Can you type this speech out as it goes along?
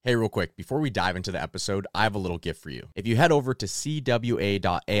Hey, real quick, before we dive into the episode, I have a little gift for you. If you head over to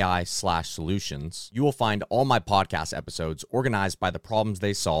cwa.ai/solutions, you will find all my podcast episodes organized by the problems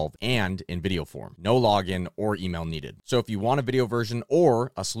they solve and in video form. No login or email needed. So if you want a video version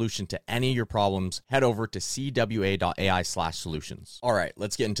or a solution to any of your problems, head over to cwa.ai/solutions. All right,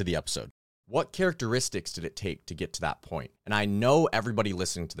 let's get into the episode. What characteristics did it take to get to that point? And I know everybody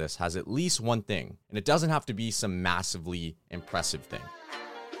listening to this has at least one thing, and it doesn't have to be some massively impressive thing.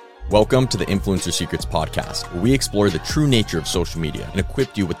 Welcome to the Influencer Secrets Podcast, where we explore the true nature of social media and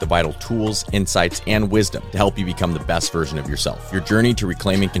equip you with the vital tools, insights, and wisdom to help you become the best version of yourself. Your journey to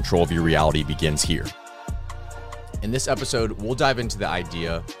reclaiming control of your reality begins here. In this episode, we'll dive into the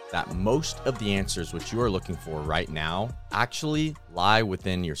idea that most of the answers which you are looking for right now actually lie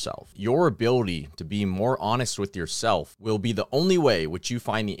within yourself. Your ability to be more honest with yourself will be the only way which you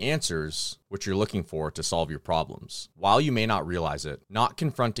find the answers which you're looking for to solve your problems. While you may not realize it, not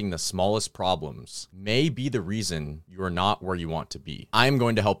confronting the smallest problems may be the reason you are not where you want to be. I am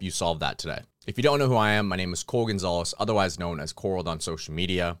going to help you solve that today. If you don't know who I am, my name is Cole Gonzalez, otherwise known as Coral on social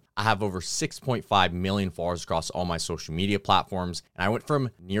media. I have over 6.5 million followers across all my social media platforms, and I went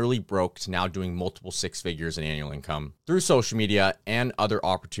from nearly broke to now doing multiple six figures in annual income through social media and other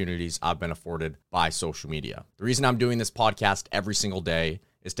opportunities I've been afforded by social media. The reason I'm doing this podcast every single day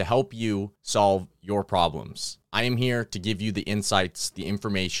is to help you solve your problems. I am here to give you the insights, the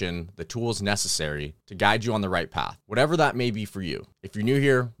information, the tools necessary to guide you on the right path, whatever that may be for you. If you're new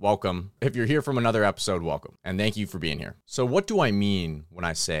here, welcome. If you're here from another episode, welcome. And thank you for being here. So what do I mean when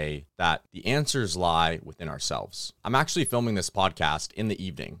I say that the answers lie within ourselves? I'm actually filming this podcast in the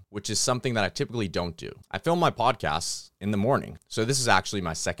evening, which is something that I typically don't do. I film my podcasts in the morning. So this is actually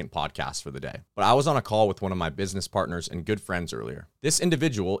my second podcast for the day. But I was on a call with one of my business partners and good friends earlier. This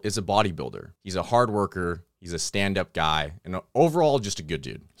individual is a bodybuilder. He's a hard worker. He's a stand-up guy and overall just a good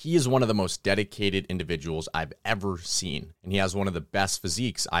dude. He is one of the most dedicated individuals I've ever seen, and he has one of the best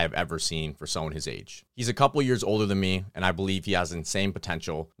physiques I have ever seen for someone his age. He's a couple years older than me, and I believe he has insane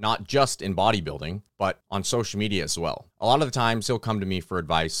potential, not just in bodybuilding, but on social media as well. A lot of the times he'll come to me for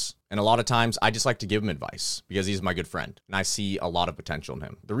advice, and a lot of times I just like to give him advice because he's my good friend and I see a lot of potential in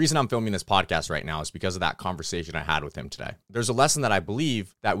him. The reason I'm filming this podcast right now is because of that conversation I had with him today. There's a lesson that I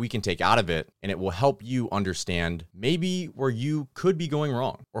believe that we can take out of it, and it will help you understand maybe where you could be going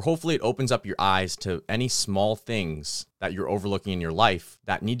wrong, or hopefully it opens up your eyes to any small things that you're overlooking in your life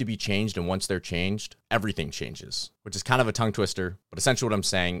that need to be changed. And once they're changed, everything changes, which is kind of a tongue twister. But essentially what I'm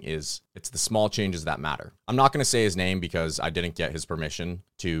saying is it's the small changes that matter. I'm not going to say his name because I didn't get his permission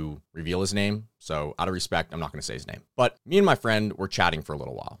to reveal his name. So out of respect, I'm not going to say his name. But me and my friend were chatting for a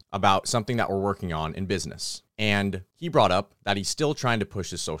little while about something that we're working on in business. And he brought up that he's still trying to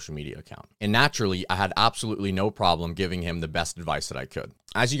push his social media account. And naturally, I had absolutely no problem giving him the best advice that I could.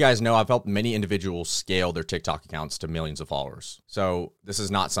 As you guys know, I've helped many individuals scale their TikTok accounts to millions of followers. So this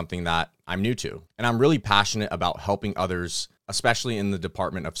is not something that I'm new to. And I'm really passionate about helping others, especially in the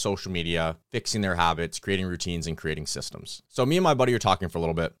department of social media, fixing their habits, creating routines, and creating systems. So me and my buddy are talking for a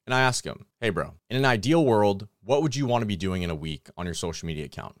little bit, and I ask him, hey bro, in an ideal world, what would you want to be doing in a week on your social media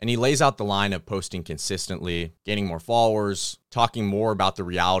account? And he lays out the line of posting consistently, gaining more followers, talking more about the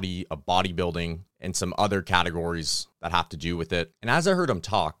reality of bodybuilding and some other categories that have to do with it. And as I heard him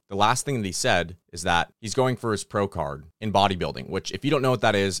talk, the last thing that he said is that he's going for his pro card in bodybuilding, which if you don't know what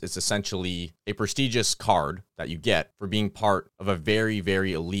that is, it's essentially a prestigious card that you get for being part of a very,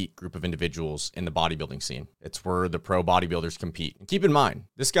 very elite group of individuals in the bodybuilding scene. It's where the pro bodybuilders compete. And keep in mind,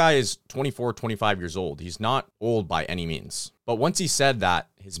 this guy is 24, 25 years old. He's not old by any means. But once he said that,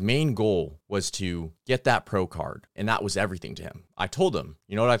 his main goal was to get that pro card, and that was everything to him. I told him,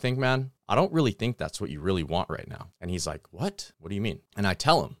 you know what I think, man? I don't really think that's what you really want right now. And he's like, what? What do you mean? And I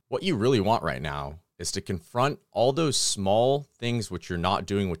tell him, what you really want right now is to confront all those small things which you're not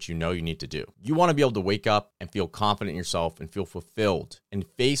doing, what you know you need to do. You want to be able to wake up and feel confident in yourself and feel fulfilled and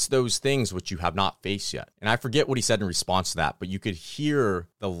face those things which you have not faced yet. And I forget what he said in response to that, but you could hear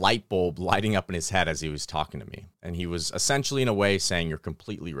the light bulb lighting up in his head as he was talking to me. And he was essentially in a way saying, you're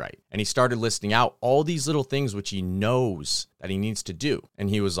completely right. And he started listing out all these little things which he knows that he needs to do. And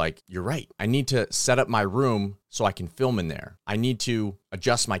he was like, you're right. I need to set up my room so I can film in there. I need to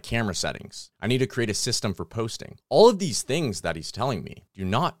adjust my camera settings. I need to create a system for posting. All of these things that he's telling me do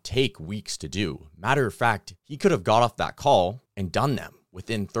not take weeks to do. Matter of fact, he could have got off that call and done them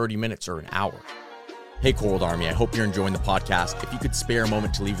within 30 minutes or an hour. Hey, Coral Army, I hope you're enjoying the podcast. If you could spare a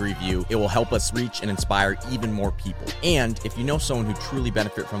moment to leave a review, it will help us reach and inspire even more people. And if you know someone who truly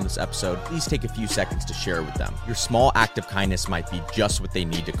benefit from this episode, please take a few seconds to share it with them. Your small act of kindness might be just what they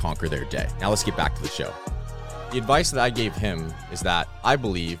need to conquer their day. Now let's get back to the show. The advice that I gave him is that I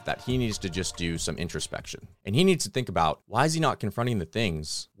believe that he needs to just do some introspection. And he needs to think about, why is he not confronting the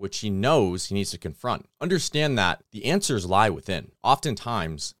things which he knows he needs to confront? Understand that the answers lie within.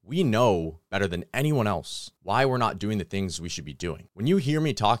 Oftentimes, we know better than anyone else why we're not doing the things we should be doing. When you hear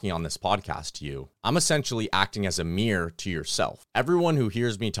me talking on this podcast to you, I'm essentially acting as a mirror to yourself. Everyone who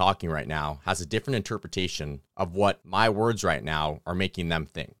hears me talking right now has a different interpretation of what my words right now are making them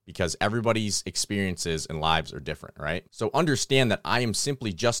think, because everybody's experiences and lives are different, right? So understand that I am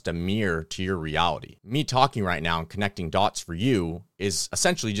simply just a mirror to your reality. Me talking right now and connecting dots for you is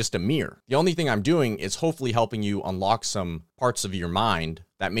essentially just a mirror. The only thing I'm doing is hopefully helping you unlock some parts of your mind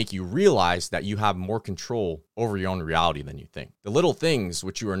that make you realize that you have more control over your own reality than you think. The little things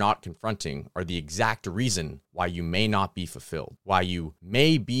which you are not confronting are the exact reason why you may not be fulfilled, why you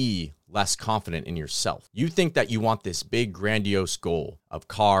may be less confident in yourself. You think that you want this big grandiose goal of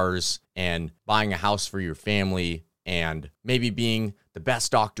cars and buying a house for your family and maybe being the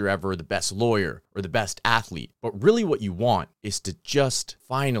best doctor ever, the best lawyer, or the best athlete. But really what you want is to just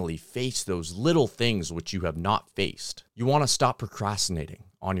finally face those little things which you have not faced. You want to stop procrastinating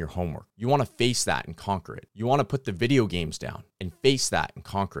on your homework. You want to face that and conquer it. You want to put the video games down and face that and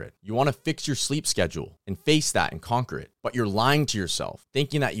conquer it. You want to fix your sleep schedule and face that and conquer it. But you're lying to yourself,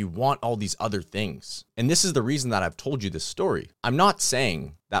 thinking that you want all these other things. And this is the reason that I've told you this story. I'm not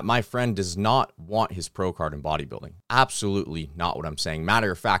saying that my friend does not want his pro card in bodybuilding. Absolutely not what I'm saying.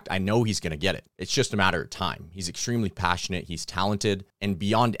 Matter of fact, I know he's going to get it. It's just a matter of time. He's extremely passionate, he's talented, and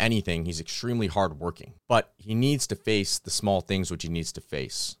beyond anything, he's extremely hardworking. But he needs to face the small things which he needs to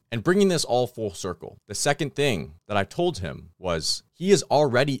face. And bringing this all full circle, the second thing that I told him was he has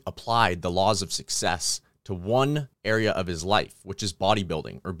already applied the laws of success to one area of his life, which is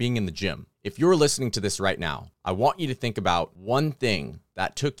bodybuilding or being in the gym. If you're listening to this right now, I want you to think about one thing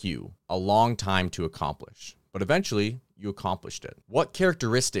that took you a long time to accomplish, but eventually you accomplished it. What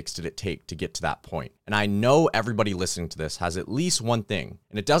characteristics did it take to get to that point? And I know everybody listening to this has at least one thing,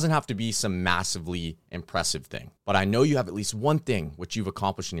 and it doesn't have to be some massively impressive thing, but I know you have at least one thing which you've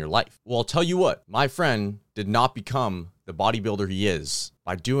accomplished in your life. Well, I'll tell you what, my friend did not become the bodybuilder he is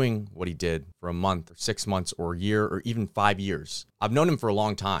by doing what he did for a month or 6 months or a year or even 5 years. I've known him for a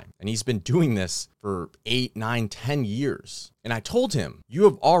long time, and he's been doing this for 8, 9, 10 years. And I told him, you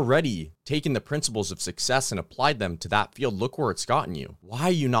have already taken the principles of success and applied them to that field. Look where it's gotten you. Why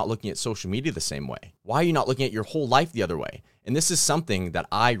are you not looking at social media the same way? Why are you not looking at your whole life the other way? And this is something that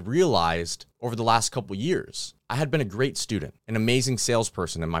I realized over the last couple years. I had been a great student, an amazing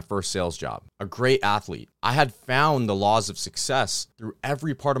salesperson in my first sales job, a great athlete. I had found the laws of success through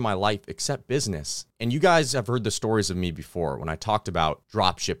every part of my life except business. And you guys have heard the stories of me before when I talked about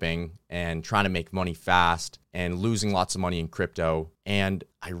drop shipping and trying to make money fast and losing lots of money in crypto. And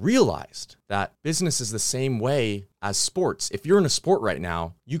I realized that business is the same way as sports. If you're in a sport right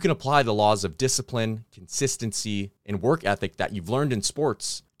now, you can apply the laws of discipline, consistency, and work ethic that you've learned in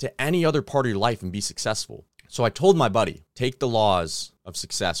sports to any other part of your life and be successful. So I told my buddy, take the laws of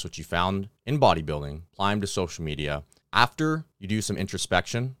success, which you found in bodybuilding, apply them to social media. After you do some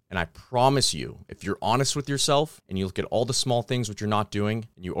introspection, and I promise you, if you're honest with yourself and you look at all the small things which you're not doing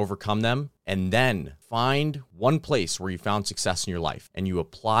and you overcome them, and then find one place where you found success in your life and you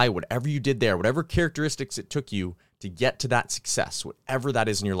apply whatever you did there, whatever characteristics it took you to get to that success, whatever that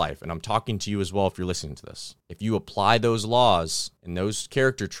is in your life. And I'm talking to you as well if you're listening to this. If you apply those laws and those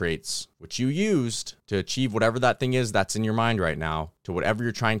character traits, which you used to achieve whatever that thing is that's in your mind right now, to whatever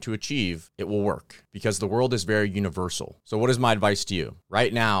you're trying to achieve, it will work because the world is very universal. So what is my advice to you?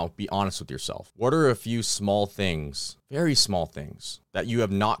 Right now, be honest with yourself. What are a few small things, very small things, that you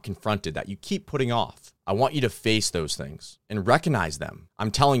have not confronted, that you keep putting off? I want you to face those things and recognize them.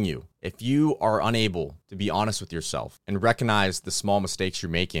 I'm telling you, if you are unable to be honest with yourself and recognize the small mistakes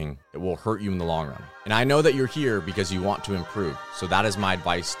you're making, it will hurt you in the long run. And I know that you're here because you want to improve. So that is my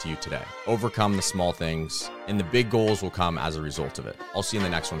advice to you today. Overcome the small things, and the big goals will come as a result of it. I'll see you in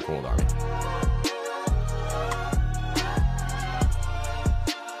the next one, Cold Army.